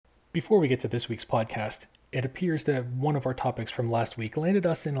Before we get to this week's podcast, it appears that one of our topics from last week landed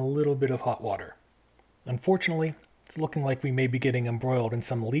us in a little bit of hot water. Unfortunately, it's looking like we may be getting embroiled in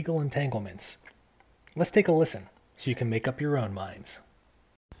some legal entanglements. Let's take a listen so you can make up your own minds.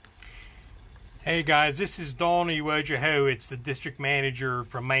 Hey guys, this is Donnie Wojciechowicz, the district manager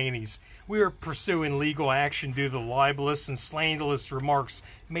from Manny's. We are pursuing legal action due to the libelous and slanderous remarks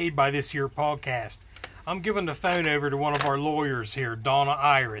made by this here podcast. I'm giving the phone over to one of our lawyers here, Donna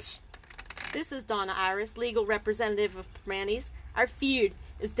Iris. This is Donna Iris, legal representative of Manny's. Our feud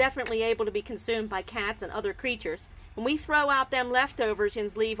is definitely able to be consumed by cats and other creatures. When we throw out them leftovers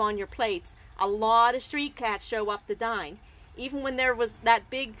and leave on your plates, a lot of street cats show up to dine. Even when there was that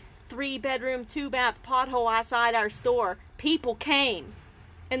big 3-bedroom, 2-bath pothole outside our store, people came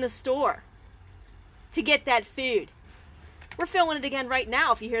in the store to get that food. We're filming it again right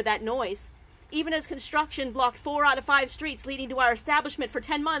now if you hear that noise. Even as construction blocked 4 out of 5 streets leading to our establishment for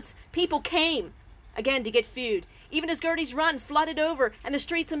 10 months, people came again to get food. Even as Gertie's Run flooded over and the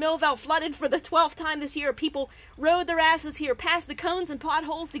streets of Millville flooded for the 12th time this year, people rode their asses here past the cones and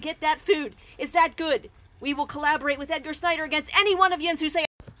potholes to get that food. Is that good? We will collaborate with Edgar Snyder against any one of you who say...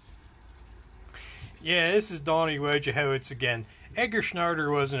 Yeah, this is Donnie Wojciechowicz again. Edgar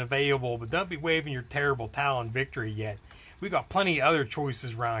Snyder wasn't available, but don't be waving your terrible Talon victory yet. We got plenty of other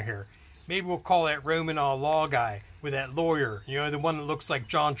choices around here. Maybe we'll call that Roman law guy with that lawyer. You know, the one that looks like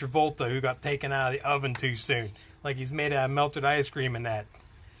John Travolta who got taken out of the oven too soon. Like he's made out of melted ice cream and that.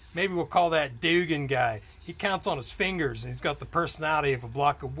 Maybe we'll call that Dugan guy. He counts on his fingers and he's got the personality of a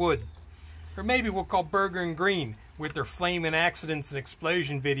block of wood. Or maybe we'll call Burger and Green with their flaming accidents and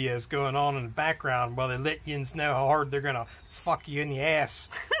explosion videos going on in the background while they let yins know how hard they're going to fuck you in the ass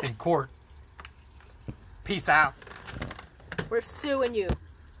in court. Peace out. We're suing you.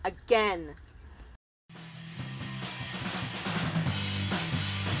 Again.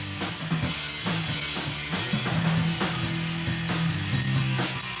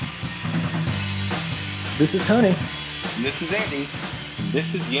 This is Tony. And this is Andy. And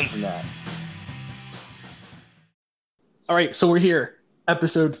this is the Internet. All right, so we're here,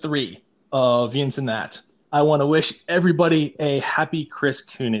 episode 3 of Yins and That. I want to wish everybody a happy Chris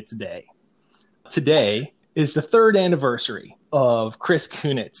Kunitz Day. Today is the 3rd anniversary of Chris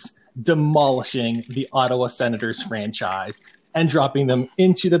Kunitz demolishing the Ottawa Senators franchise and dropping them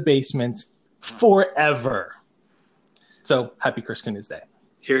into the basement forever. So, happy Chris Kunitz Day.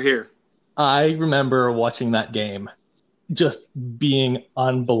 Hear, hear. I remember watching that game just being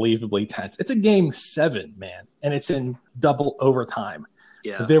unbelievably tense. It's a game 7, man, and it's in double overtime.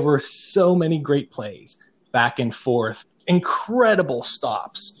 Yeah. There were so many great plays back and forth, incredible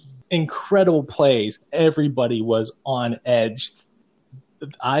stops, incredible plays. Everybody was on edge.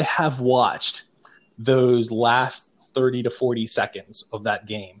 I have watched those last 30 to 40 seconds of that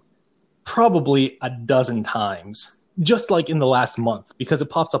game probably a dozen times, just like in the last month, because it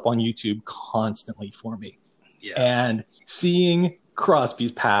pops up on YouTube constantly for me. Yeah. And seeing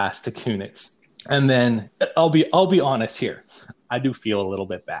Crosby's pass to Kunitz, and then I'll be honest here, I do feel a little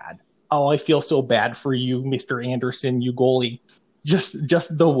bit bad. Oh, I feel so bad for you, Mr. Anderson, you goalie.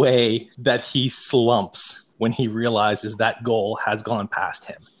 Just the way that he slumps when he realizes that goal has gone past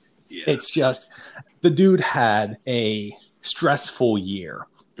him. Yeah. It's just, the dude had a stressful year,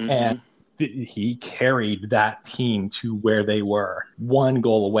 and he carried that team to where they were, 1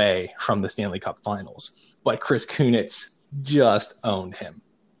 goal away from the Stanley Cup Finals. But Chris Kunitz just owned him.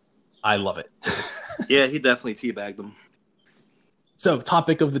 I love it. Yeah, he definitely teabagged him. So,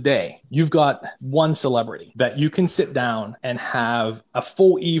 topic of the day. You've got one celebrity that you can sit down and have a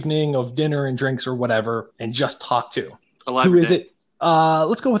full evening of dinner and drinks or whatever and just talk to. Alive Who or is dead? it?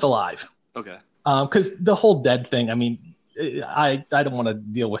 Let's go with alive. Okay. Because the whole dead thing, I mean, I don't want to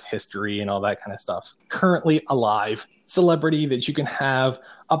deal with history and all that kind of stuff. Currently alive, celebrity that you can have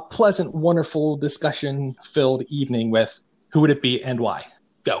a pleasant, wonderful, discussion-filled evening with. Who would it be and why?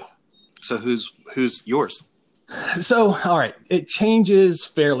 Go. So who's yours? So, all right, it changes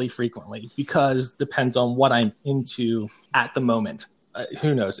fairly frequently because depends on what I'm into at the moment.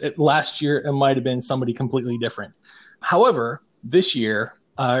 Who knows? Last year, it might have been somebody completely different. However, this year,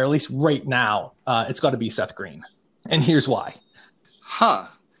 or at least right now, it's got to be Seth Green. And here's why. Huh.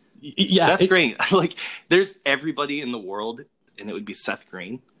 Yeah, Seth Green. Like, there's everybody in the world, and it would be Seth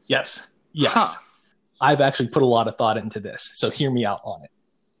Green? Yes. Huh. I've actually put a lot of thought into this, so hear me out on it.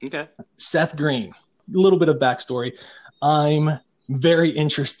 Okay. Seth Green. A little bit of backstory. I'm very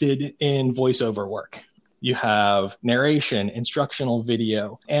interested in voiceover work. You have narration, instructional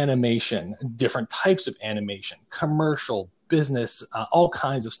video, animation, different types of animation, commercial, business, all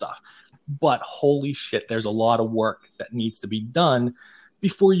kinds of stuff. But holy shit, there's a lot of work that needs to be done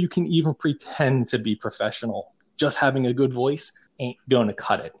before you can even pretend to be professional. Just having a good voice ain't going to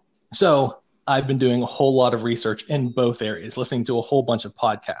cut it. So I've been doing a whole lot of research in both areas, listening to a whole bunch of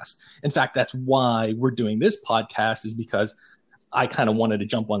podcasts. In fact, that's why we're doing this podcast, is because I kind of wanted to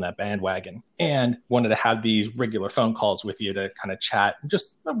jump on that bandwagon and wanted to have these regular phone calls with you to kind of chat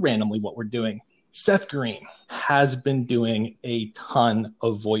just randomly what we're doing. Seth Green has been doing a ton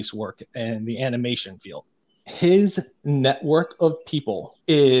of voice work in the animation field. His network of people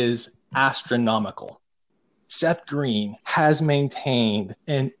is astronomical. Seth Green has maintained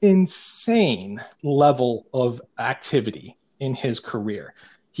an insane level of activity in his career.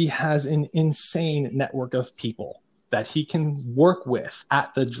 He has an insane network of people that he can work with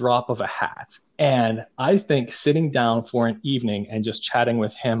at the drop of a hat. And I think sitting down for an evening and just chatting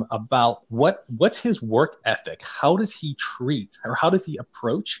with him about what's his work ethic, how does he treat or how does he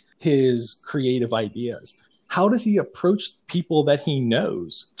approach his creative ideas? How does he approach people that he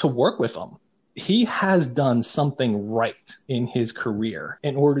knows to work with them? He has done something right in his career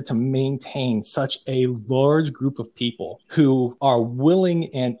in order to maintain such a large group of people who are willing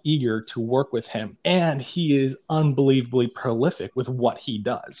and eager to work with him. And he is unbelievably prolific with what he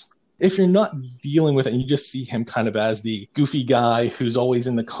does. If you're not dealing with it and you just see him kind of as the goofy guy who's always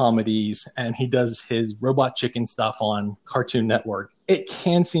in the comedies and he does his Robot Chicken stuff on Cartoon Network, it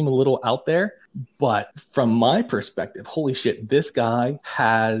can seem a little out there. But from my perspective, holy shit, this guy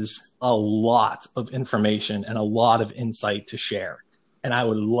has a lot of information and a lot of insight to share. And I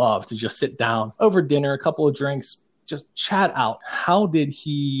would love to just sit down over dinner, a couple of drinks, just chat out. How does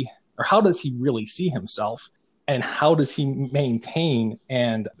he really see himself? And how does he maintain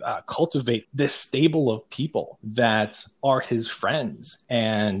and cultivate this stable of people that are his friends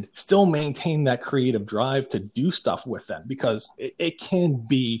and still maintain that creative drive to do stuff with them? Because it can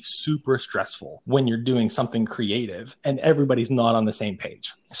be super stressful when you're doing something creative and everybody's not on the same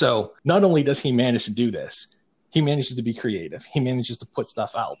page. So not only does he manage to do this, he manages to be creative. He manages to put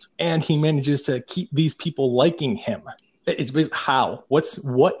stuff out. And he manages to keep these people liking him. It's basically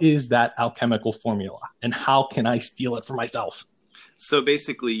what is that alchemical formula and how can I steal it for myself? So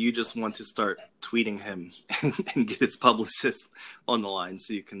basically you just want to start tweeting him and get his publicist on the line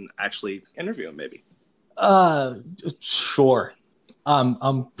so you can actually interview him maybe. Sure.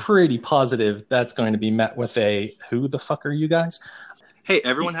 I'm pretty positive that's going to be met with a, who the fuck are you guys? Hey,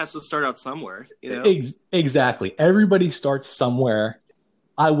 everyone has to start out somewhere. You know? Exactly. Everybody starts somewhere.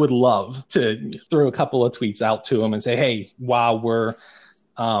 I would love to throw a couple of tweets out to him and say, hey, while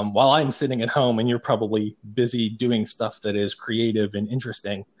I'm sitting at home and you're probably busy doing stuff that is creative and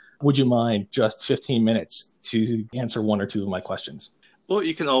interesting, would you mind just 15 minutes to answer one or two of my questions? Well,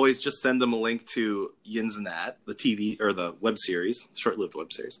 you can always just send them a link to Yins and That, the TV or the web series, short-lived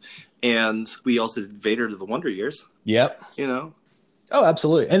web series. And we also did Vader to the Wonder Years. Yep. You know? Oh,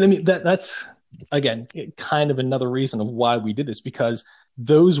 absolutely. And I mean, that's, again, kind of another reason of why we did this, because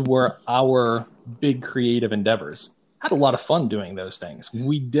those were our big creative endeavors. Had a lot of fun doing those things.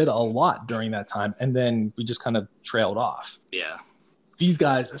 We did a lot during that time, and then we just kind of trailed off. Yeah. These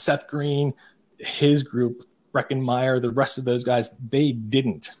guys, Seth Green, his group, Breckenmeyer, the rest of those guys, they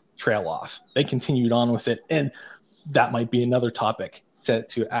didn't trail off. They continued on with it. And that might be another topic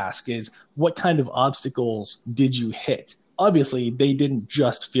to ask is, what kind of obstacles did you hit? Obviously, they didn't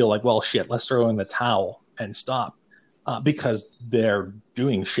just feel like, well, shit, let's throw in the towel and stop. Because they're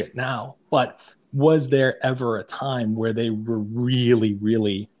doing shit now. But was there ever a time where they were really,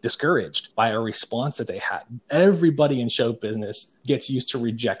 really discouraged by a response that they had? Everybody in show business gets used to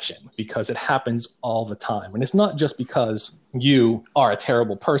rejection because it happens all the time. And it's not just because you are a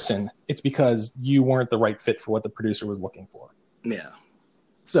terrible person. It's because you weren't the right fit for what the producer was looking for. Yeah.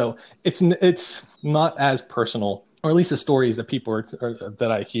 So it's not as personal, or at least the stories that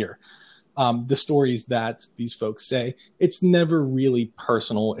that I hear. The stories that these folks say, it's never really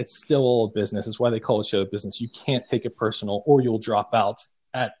personal. It's still all business. It's why they call it show business. You can't take it personal or you'll drop out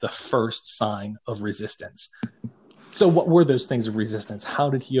at the first sign of resistance. So what were those things of resistance?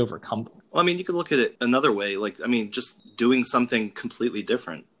 How did he overcome them? Well, I mean, you could look at it another way. Just doing something completely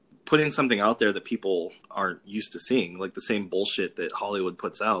different. Putting something out there that people aren't used to seeing, like the same bullshit that Hollywood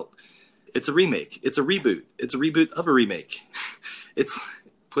puts out. It's a remake. It's a reboot. It's a reboot of a remake. It's...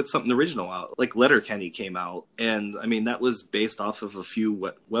 put something original out, like Letterkenny came out, and I mean that was based off of a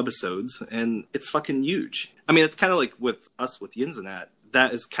few webisodes, and it's fucking huge. I mean, it's kind of like with us with Yins and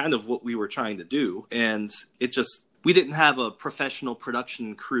that is kind of what we were trying to do, and we didn't have a professional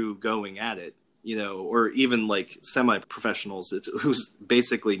production crew going at it, you know, or even like semi-professionals. It was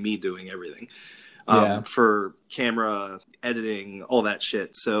basically me doing everything. for camera editing, all that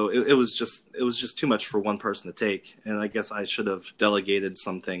shit. So it was just too much for one person to take. And I guess I should have delegated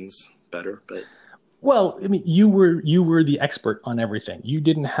some things better, but. Well, I mean, you were the expert on everything. You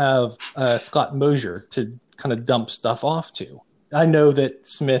didn't have Scott Mosier to kind of dump stuff off to. I know that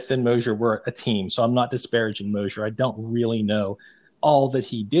Smith and Mosier were a team, so I'm not disparaging Mosier. I don't really know all that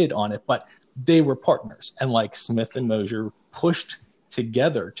he did on it, but they were partners. And like Smith and Mosier pushed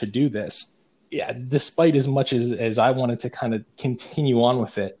together to do this. Yeah, despite as much as I wanted to kind of continue on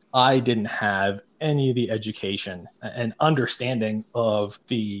with it, I didn't have any of the education and understanding of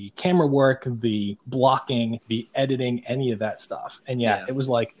the camera work, the blocking, the editing, any of that stuff. And it was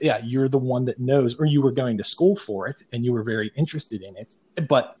like, you're the one that knows, or you were going to school for it and you were very interested in it,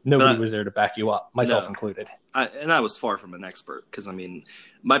 but nobody was there to back you up, myself included. I was far from an expert because, I mean,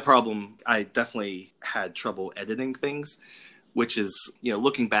 my problem, I definitely had trouble editing things, which is,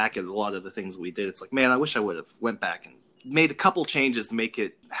 looking back at a lot of the things we did, it's like, man, I wish I would have went back and made a couple changes to make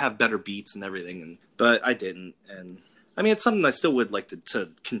it have better beats and everything. But I didn't. And I mean, it's something I still would like to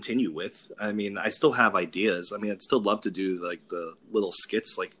continue with. I mean, I still have ideas. I mean, I'd still love to do like the little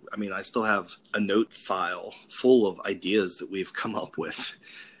skits. Like, I mean, I still have a note file full of ideas that we've come up with,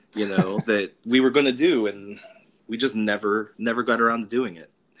 that we were going to do. And we just never got around to doing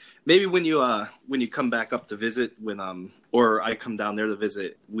it. Maybe when you come back up to visit, or I come down there to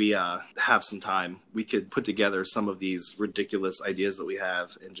visit, we have some time. We could put together some of these ridiculous ideas that we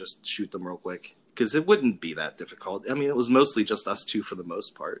have and just shoot them real quick. Because it wouldn't be that difficult. I mean, it was mostly just us two for the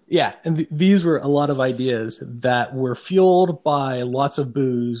most part. Yeah, and these were a lot of ideas that were fueled by lots of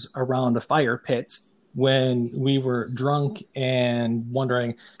booze around a fire pit when we were drunk and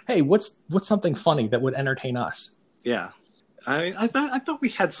wondering, hey, what's something funny that would entertain us? Yeah. I thought we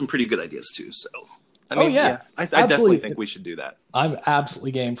had some pretty good ideas too. So, I mean, I definitely think we should do that. I'm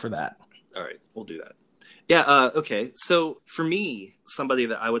absolutely game for that. All right, we'll do that. Yeah. Okay. So for me, somebody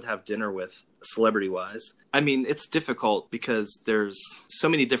that I would have dinner with, celebrity wise, I mean, it's difficult because there's so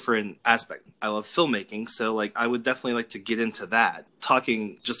many different aspects. I love filmmaking, so like I would definitely like to get into that.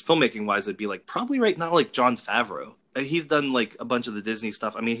 Talking just filmmaking wise, it'd be like probably right now like Jon Favreau. He's done like a bunch of the Disney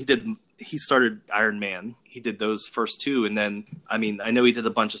stuff. I mean, he started Iron Man. He did those first two. And then, I mean, I know he did a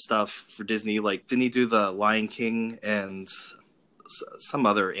bunch of stuff for Disney. Like, didn't he do the Lion King and some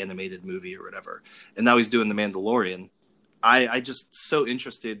other animated movie or whatever? And now he's doing The Mandalorian. I just so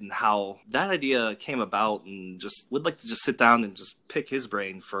interested in how that idea came about and just would like to just sit down and just pick his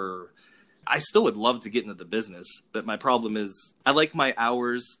brain for... I still would love to get into the business, but my problem is I like my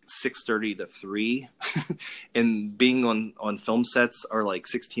hours 6:30 to 3 and being on film sets are like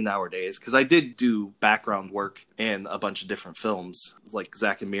 16-hour days. Cause I did do background work in a bunch of different films like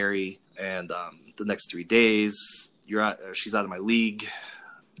Zack and Mary and The Next 3 Days. She's Out of My League,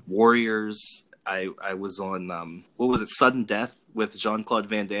 Warriors. I was on, what was it? Sudden Death with Jean-Claude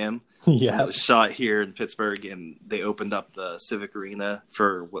Van Damme. Yeah. It was shot here in Pittsburgh, and they opened up the Civic Arena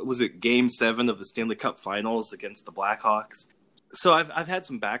for, what was it, Game 7 of the Stanley Cup Finals against the Blackhawks. So I've had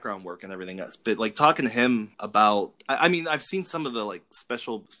some background work and everything else, but like talking to him about, I mean, I've seen some of the like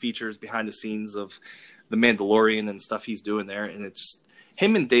special features behind the scenes of The Mandalorian and stuff he's doing there, and it's just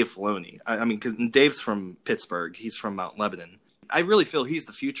him and Dave Filoni. I mean, because Dave's from Pittsburgh, he's from Mount Lebanon. I really feel he's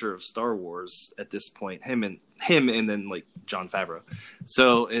the future of Star Wars at this point. Him and then like Jon Favreau.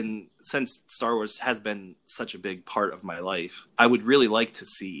 So, and since Star Wars has been such a big part of my life, I would really like to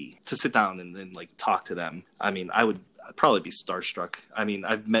sit down and then like talk to them. I mean, I'd probably be starstruck. I mean,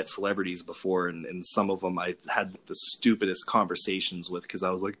 I've met celebrities before, and some of them I've had the stupidest conversations with because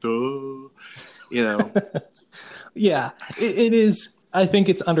I was like, duh, Yeah, it is. I think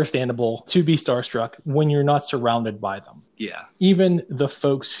it's understandable to be starstruck when you're not surrounded by them. Yeah. Even the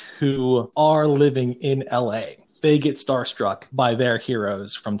folks who are living in LA, they get starstruck by their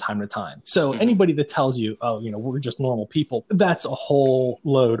heroes from time to time. So anybody that tells you, oh, we're just normal people, that's a whole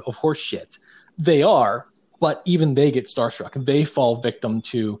load of horse shit. They are, but even they get starstruck. They fall victim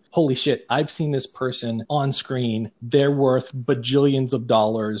to, holy shit, I've seen this person on screen. They're worth bajillions of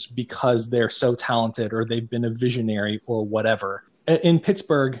dollars because they're so talented or they've been a visionary or whatever. In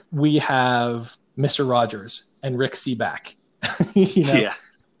Pittsburgh, we have Mr. Rogers and Rick Seaback, Yeah.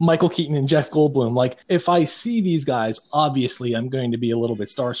 Michael Keaton and Jeff Goldblum. Like, if I see these guys, obviously I'm going to be a little bit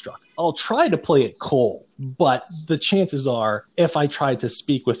starstruck. I'll try to play it cool, but the chances are, if I tried to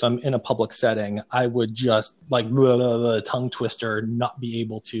speak with them in a public setting, I would just like the tongue twister, not be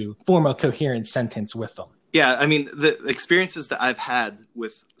able to form a coherent sentence with them. Yeah, I mean, the experiences that I've had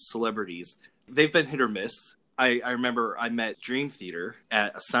with celebrities, they've been hit or miss. I remember I met Dream Theater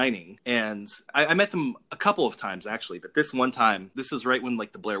at a signing, and I met them a couple of times actually, but this one time, this is right when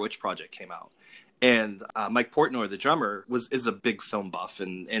like the Blair Witch Project came out, And Mike Portnoy, the drummer, is a big film buff,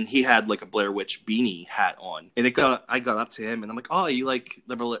 and he had like a Blair Witch beanie hat on. And I got up to him, and I'm like, "Oh, you like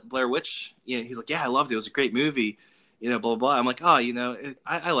the Blair Witch?" He's like, "Yeah, I loved it. It was a great movie." Blah blah blah. I'm like, "Oh,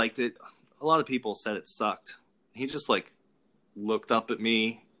 I liked it. A lot of people said it sucked." He just like looked up at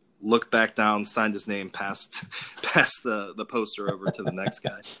me, looked back down, signed his name, passed the poster over to the next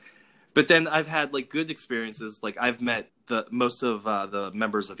guy. But then I've had like good experiences. Like I've met most of the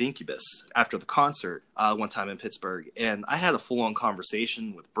members of Incubus after the concert one time in Pittsburgh, and I had a full-on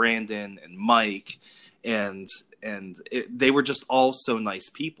conversation with Brandon and Mike, and they were just all so nice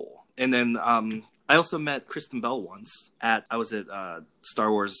people. And then I also met Kristen Bell once. I was at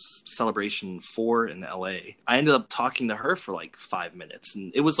Star Wars Celebration 4 in LA. I ended up talking to her for like 5 minutes,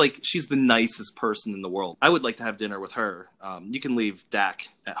 and it was like she's the nicest person in the world. I would like to have dinner with her. You can leave Dak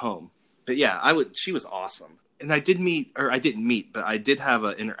at home. But yeah, she was awesome. And I didn't meet, but I did have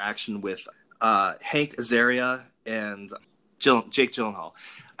an interaction with Hank Azaria and Jake Gyllenhaal.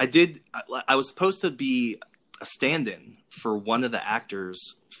 I was supposed to be a stand-in for one of the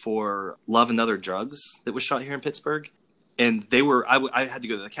actors for Love and Other Drugs that was shot here in Pittsburgh. And I had to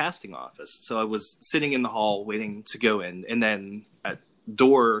go to the casting office. So I was sitting in the hall waiting to go in. And then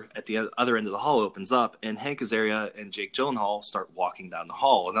door at the other end of the hall opens up, and Hank Azaria and Jake Gyllenhaal start walking down the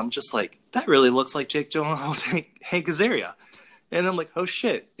hall, and I'm just like, that really looks like Jake Gyllenhaal and Hank Azaria. And I'm like, oh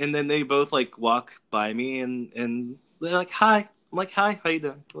shit. And then they both like walk by me, and they're like, hi. I'm like, hi, how you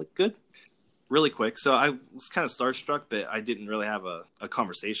doing? They're like, good. Really quick. So I was kind of starstruck, but I didn't really have a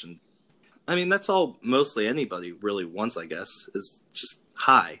conversation. I mean, that's all mostly anybody really wants, I guess, is just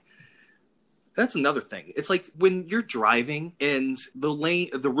hi. That's another thing. It's like when you're driving and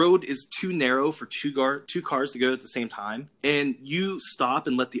the road is too narrow for two cars to go at the same time, and you stop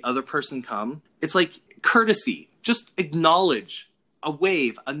and let the other person come. It's like courtesy. Just acknowledge a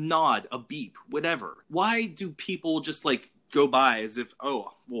wave, a nod, a beep, whatever. Why do people just like go by as if,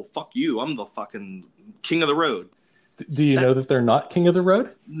 oh, well, fuck you. I'm the fucking king of the road. Do you know that they're not king of the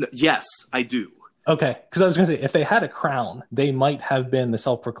road? Yes, I do. Okay, because I was going to say, if they had a crown, they might have been the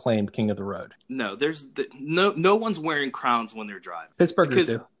self-proclaimed king of the road. No, no one's wearing crowns when they're driving. Pittsburghers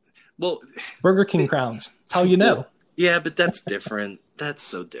do. Well, Burger King crowns. That's how you know. Yeah, but that's different. That's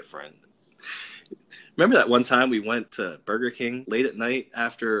so different. Remember that one time we went to Burger King late at night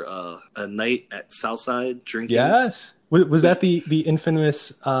after a night at Southside drinking? Yes. Was that the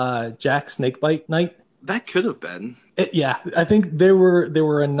infamous Jack Snakebite night? That could have been. Yeah, I think there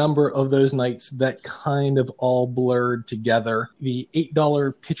were a number of those nights that kind of all blurred together. The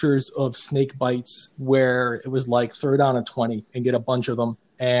 $8 pitchers of snake bites, where it was like throw down a 20 and get a bunch of them.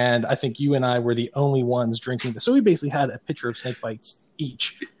 And I think you and I were the only ones drinking this. So we basically had a pitcher of snake bites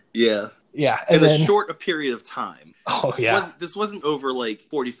each. Yeah. Yeah. And in a short period of time. Oh, This wasn't over like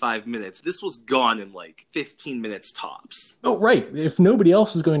 45 minutes. This was gone in like 15 minutes tops. Oh, right. If nobody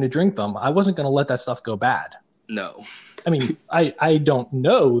else was going to drink them, I wasn't going to let that stuff go bad. No. I mean, I don't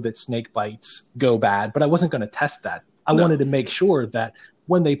know that snake bites go bad, but I wasn't going to test that. I wanted to make sure that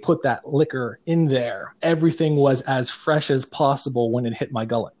when they put that liquor in there, everything was as fresh as possible when it hit my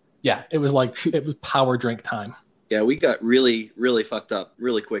gullet. Yeah, it was power drink time. Yeah, we got really, really fucked up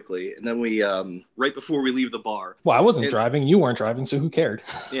really quickly. And then we, right before we leave the bar. Well, I wasn't driving. You weren't driving, so who cared?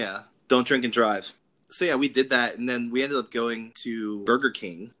 Yeah, don't drink and drive. So yeah, we did that. And then we ended up going to Burger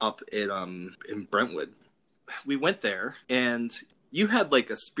King up in Brentwood. We went there, and you had like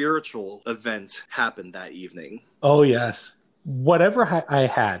a spiritual event happen that evening. Oh, yes. Whatever I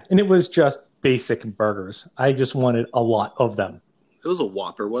had. And it was just basic burgers. I just wanted a lot of them. It was a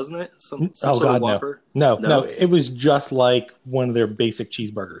Whopper, wasn't it? Some sort of Whopper? No. It was just like one of their basic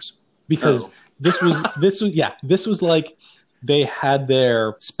cheeseburgers. Because this was like they had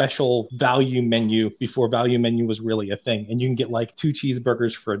their special value menu before value menu was really a thing. And you can get like 2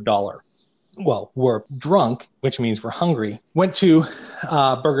 cheeseburgers for $1. Well, we're drunk, which means we're hungry. Went to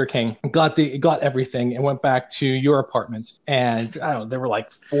Burger King, got everything, and went back to your apartment. And I don't know, there were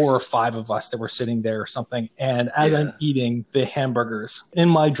like 4 or 5 of us that were sitting there or something. And as I'm eating the hamburgers, in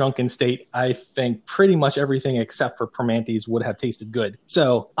my drunken state, I think pretty much everything except for Permante's would have tasted good.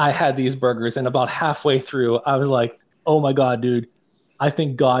 So I had these burgers, and about halfway through, I was like, oh my God, dude, I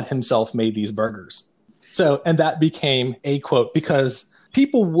think God himself made these burgers. So, and that became a quote, because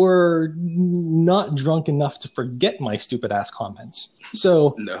people were not drunk enough to forget my stupid ass comments.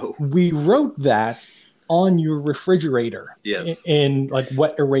 So we wrote that on your refrigerator in like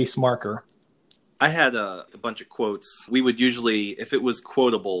wet erase marker. I had a bunch of quotes. We would usually, if it was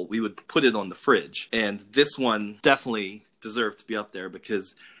quotable, we would put it on the fridge. And this one definitely deserve to be up there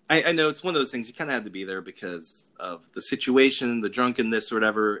because I know it's one of those things you kind of had to be there because of the situation, the drunkenness or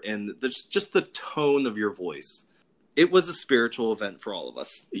whatever, and just the tone of your voice. It was a spiritual event for all of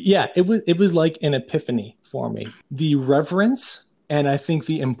us. Yeah, it was like an epiphany for me. The reverence and I think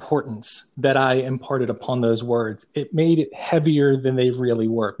the importance that I imparted upon those words, it made it heavier than they really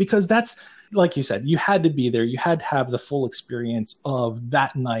were. Because that's, like you said, you had to be there. You had to have the full experience of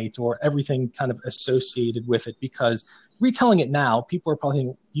that night or everything kind of associated with it. Because retelling it now, people are probably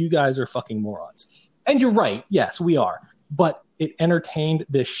thinking, you guys are fucking morons. And you're right. Yes, we are. But it entertained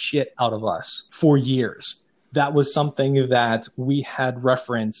the shit out of us for years. That was something that we had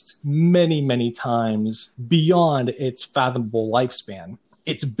referenced many, many times beyond its fathomable lifespan.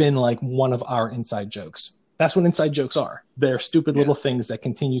 It's been like one of our inside jokes. That's what inside jokes are. They're stupid little things that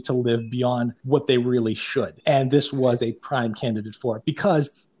continue to live beyond what they really should. And this was a prime candidate for it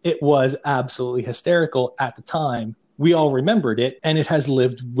because it was absolutely hysterical at the time. We all remembered it, and it has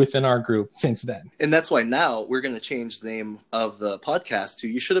lived within our group since then. And that's why now we're going to change the name of the podcast to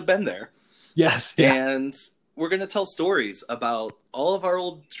You Should Have Been There. Yes. Yeah. And we're going to tell stories about all of our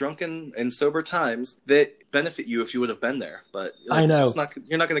old drunken and sober times that benefit you if you would have been there. But I know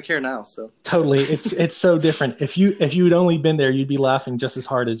you're not going to care now. So totally, it's so different. If you'd only been there, you'd be laughing just as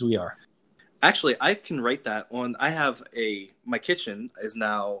hard as we are. Actually, I can write that on. I have my kitchen is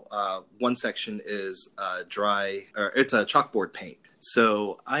now one section is dry, or it's a chalkboard paint.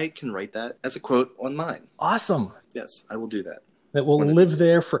 So I can write that as a quote on mine. Awesome. Yes, I will do that. That will live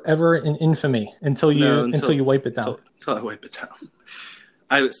there forever in infamy until you wipe it down. Until I wipe it down.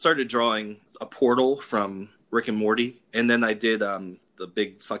 I started drawing a portal from Rick and Morty, and then I did the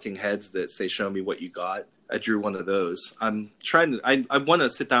big fucking heads that say "Show me what you got." I drew one of those. I'm trying to. I want to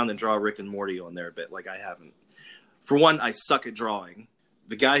sit down and draw Rick and Morty on there a bit. Like I haven't. For one, I suck at drawing.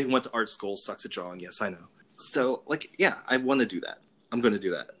 The guy who went to art school sucks at drawing. Yes, I know. So, I want to do that. I'm going to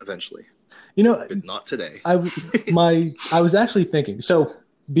do that eventually. You know, but not today. I was actually thinking. So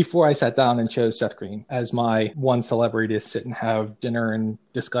before I sat down and chose Seth Green as my one celebrity to sit and have dinner and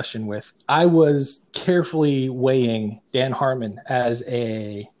discussion with, I was carefully weighing Dan Harmon as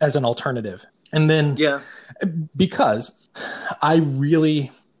an alternative. And then, because I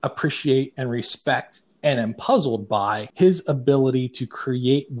really appreciate and respect and am puzzled by his ability to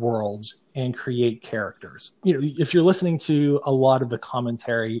create worlds and create characters. You know, if you're listening to a lot of the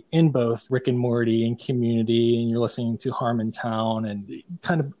commentary in both Rick and Morty and Community, and you're listening to Harmontown and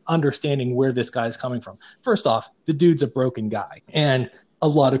kind of understanding where this guy's coming from. First off, the dude's a broken guy, and a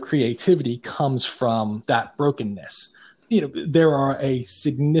lot of creativity comes from that brokenness. You know, there are a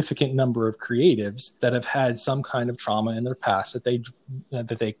significant number of creatives that have had some kind of trauma in their past that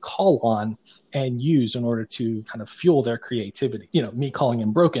they call on and use in order to kind of fuel their creativity. You know, me calling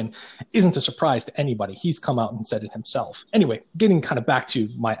him broken isn't a surprise to anybody. He's come out and said it himself. Anyway, getting kind of back to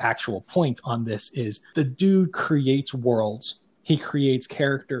my actual point on this is the dude creates worlds. He creates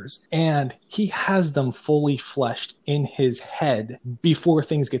characters, and he has them fully fleshed in his head before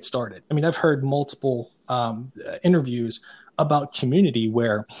things get started. I mean, I've heard multiple interviews about Community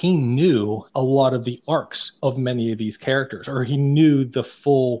where he knew a lot of the arcs of many of these characters, or he knew the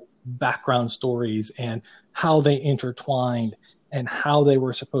full background stories and how they intertwined and how they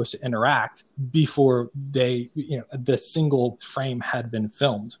were supposed to interact before the single frame had been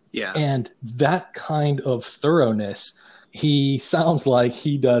filmed. Yeah. And that kind of thoroughness, he sounds like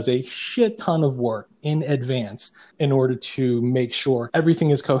he does a shit ton of work in advance in order to make sure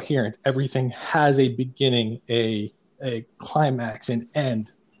everything is coherent. Everything has a beginning, a climax, and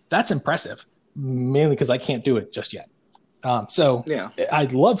end. That's impressive, mainly because I can't do it just yet. So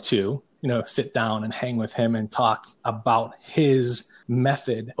I'd love to, sit down and hang with him and talk about his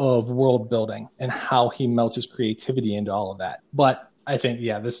method of world building and how he melts his creativity into all of that. But I think,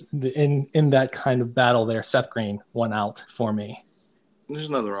 in that kind of battle there, Seth Green won out for me. There's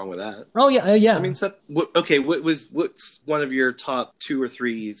nothing wrong with that. Oh, yeah. I mean, Seth, what's one of your top 2 or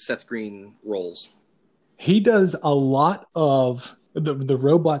 3 Seth Green roles? He does a lot of the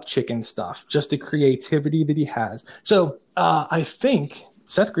robot chicken stuff, just the creativity that he has. So I think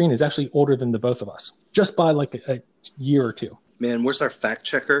Seth Green is actually older than the both of us, just by like a year or two. Man, where's our fact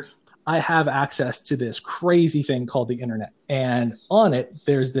checker? I have access to this crazy thing called the internet. And on it,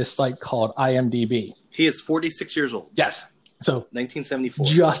 there's this site called IMDb. He is 46 years old. Yes. So 1974.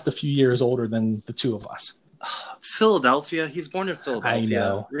 Just a few years older than the two of us. Philadelphia. He's born in Philadelphia. I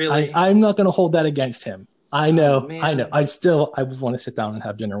know. Really? I'm not going to hold that against him. I know. Man. I know. I would want to sit down and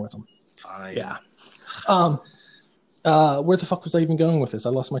have dinner with him. Fine. Yeah. Where the fuck was I even going with this? I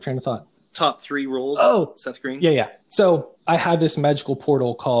lost my train of thought. top 3 roles. Oh, Seth Green. Yeah. So I have this magical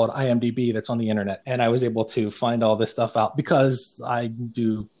portal called IMDb that's on the internet, and I was able to find all this stuff out because I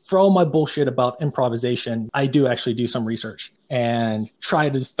do, for all my bullshit about improvisation, I do actually do some research and try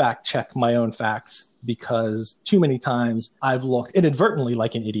to fact check my own facts, because too many times I've looked inadvertently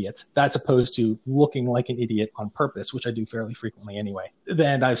like an idiot. That's opposed to looking like an idiot on purpose, which I do fairly frequently anyway.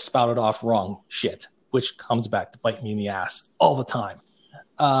 Then I've spouted off wrong shit, which comes back to bite me in the ass all the time.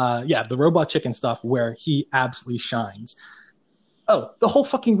 The Robot Chicken stuff where he absolutely shines. Oh, the whole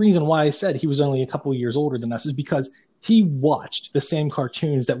fucking reason why I said he was only a couple of years older than us is because he watched the same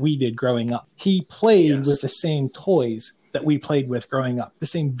cartoons that we did growing up. He played with the same toys that we played with growing up, the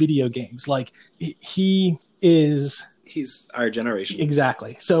same video games. Like, he's our generation.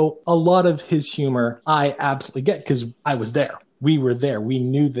 Exactly. So a lot of his humor I absolutely get because I was there. We were there. We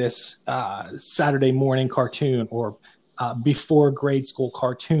knew this Saturday morning cartoon or before grade school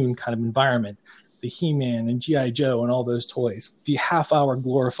cartoon kind of environment, the He-Man and G.I. Joe and all those toys, the half-hour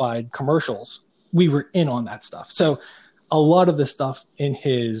glorified commercials, we were in on that stuff. So a lot of the stuff in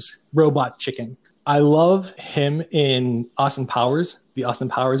his Robot Chicken, I love him in Austin Powers, the Austin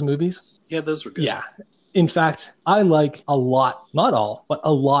Powers movies. Yeah, those were good. Yeah. In fact, I like a lot, not all, but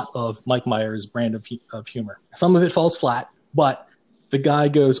a lot of Mike Myers' brand of humor. Some of it falls flat, but the guy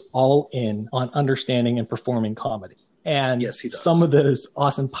goes all in on understanding and performing comedy. And yes, he does. Some of those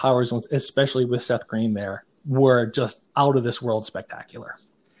Austin Powers ones, especially with Seth Green there, were just out of this world spectacular.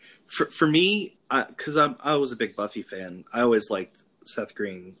 For me, because I was a big Buffy fan, I always liked Seth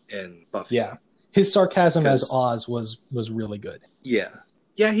Green in Buffy. Yeah. His sarcasm as Oz was really good. Yeah.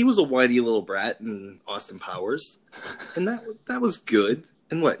 Yeah, he was a whiny little brat in Austin Powers. And that was good.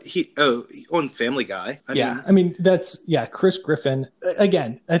 And what on Family Guy. Chris Griffin.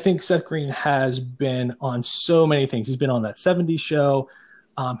 Again, I think Seth Green has been on so many things. He's been on that 70s show.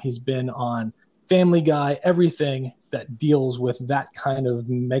 He's been on Family Guy, everything that deals with that kind of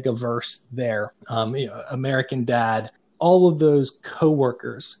megaverse there. American Dad, all of those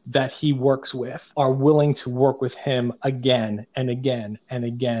coworkers that he works with are willing to work with him again and again and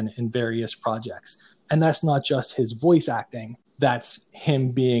again in various projects. And that's not just his voice acting. That's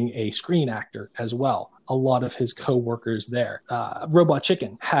him being a screen actor as well. A lot of his co-workers there. Robot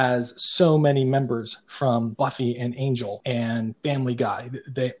Chicken has so many members from Buffy and Angel and Family Guy.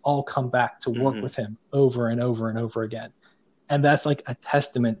 They all come back to work with him over and over and over again. And that's like a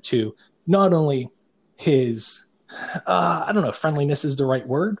testament to not only his, friendliness is the right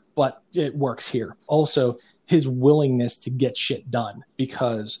word, but it works here. Also, his willingness to get shit done.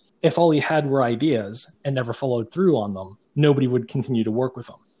 Because if all he had were ideas and never followed through on them, nobody would continue to work with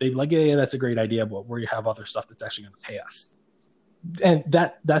him. They'd be like, yeah, that's a great idea, but where you have other stuff that's actually going to pay us. And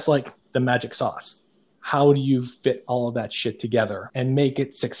that's like the magic sauce. How do you fit all of that shit together and make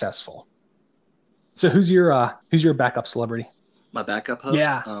it successful? So who's your backup celebrity? My backup host?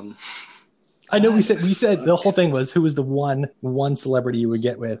 Yeah. I know we said the whole thing was who was the one celebrity you would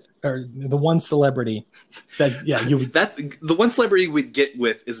get with, or the one celebrity that you would. The one celebrity we'd get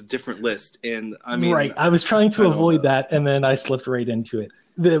with is a different list, and I mean, right. I was trying to avoid that, and then I slipped right into it.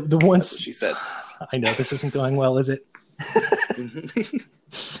 The one. That's what she said. I know this isn't going well, is it?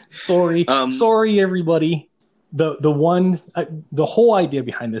 Sorry, everybody. The whole idea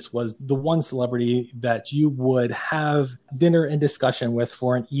behind this was the one celebrity that you would have dinner and discussion with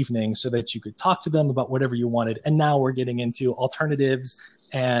for an evening so that you could talk to them about whatever you wanted. And now we're getting into alternatives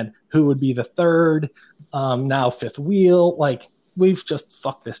and who would be the third, now fifth wheel. Like, we've just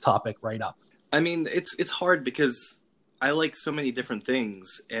fucked this topic right up. I mean, it's hard because I like so many different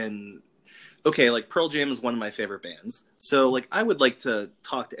things, and okay, like Pearl Jam is one of my favorite bands. So like I would like to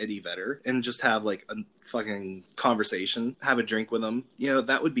talk to Eddie Vedder and just have like a fucking conversation, have a drink with him.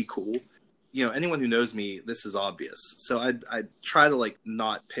 That would be cool. Anyone who knows me, this is obvious. So I'd try to like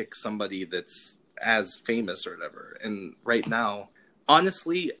not pick somebody that's as famous or whatever. And right now,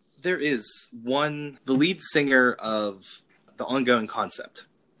 honestly, there is the lead singer of The Ongoing Concept.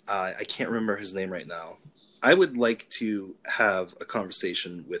 I can't remember his name right now. I would like to have a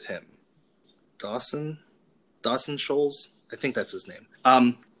conversation with him. Dawson Scholes, I think that's his name.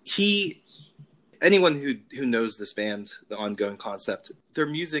 Anyone who knows this band, The Ongoing Concept, their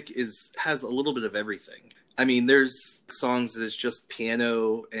music has a little bit of everything. I mean, there's songs that is just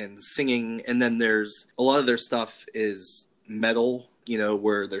piano and singing, and then there's a lot of their stuff is metal,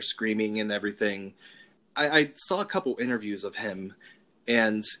 where they're screaming and everything. I saw a couple interviews of him,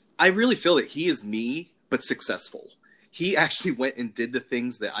 and I really feel that he is me, but successful. He actually went and did the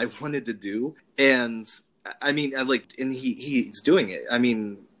things that I wanted to do. And I mean, and he's doing it. I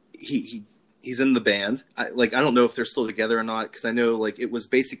mean, He's in the band. I don't know if they're still together or not, because I know like it was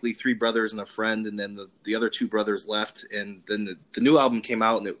basically three brothers and a friend, and then the other two brothers left, and then the new album came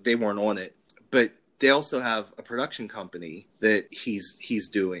out and they weren't on it. But they also have a production company that he's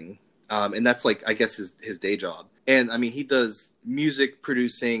doing, and that's like, I guess, his day job. And I mean, he does music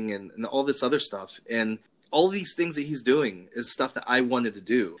producing and all this other stuff, and all these things that he's doing is stuff that I wanted to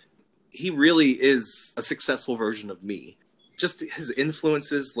do. He really is a successful version of me. Just his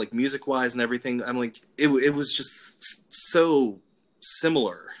influences, like music-wise and everything, I'm like, it was just so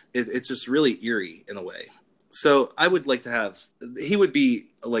similar. It's just really eerie in a way. So I would like to have, he would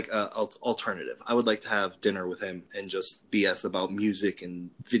be like a alternative. I would like to have dinner with him and just BS about music and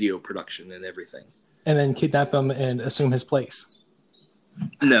video production and everything. And then kidnap him and assume his place.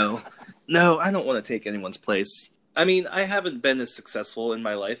 No, I don't want to take anyone's place. I mean, I haven't been as successful in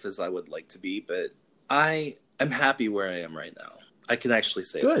my life as I would like to be, but I'm happy where I am right now. I can actually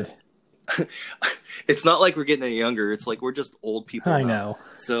say good. That. It's not like we're getting any younger. It's like we're just old people. I now. know.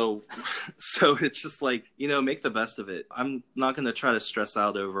 So it's just like, make the best of it. I'm not going to try to stress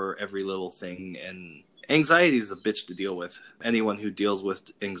out over every little thing. And anxiety is a bitch to deal with. Anyone who deals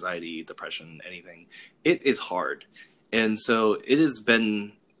with anxiety, depression, anything, it is hard. And so it has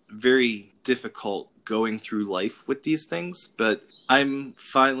been very difficult going through life with these things. But I'm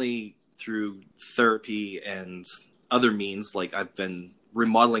finally, through therapy and other means, like I've been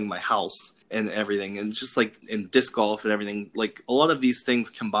remodeling my house and everything, and just like in disc golf and everything, like a lot of these things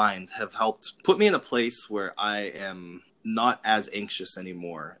combined have helped put me in a place where I am not as anxious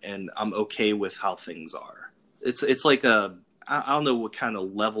anymore, and I'm okay with how things are. It's like I don't know what kind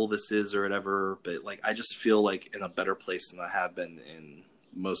of level this is or whatever, but like I just feel like in a better place than I have been in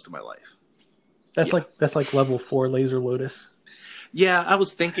most of my life. That's like level 4 Laser Lotus. Yeah, I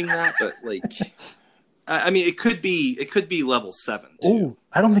was thinking that, but like I mean, it could be level 7 too. Oh,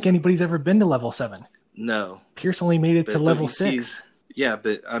 I don't think anybody's ever been to level 7. No. Pierce only made it to level 6. Yeah,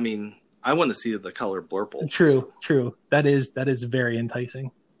 but I mean, I want to see the color blurple. True. That is very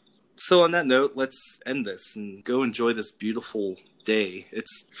enticing. So on that note, let's end this and go enjoy this beautiful day.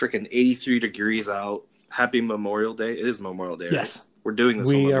 It's freaking 83 degrees out. Happy Memorial Day. It is Memorial Day. Yes. Right? We're doing this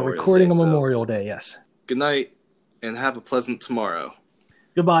on We Memorial are recording Day, on Memorial Day, yes. Good night and have a pleasant tomorrow.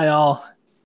 Goodbye, all.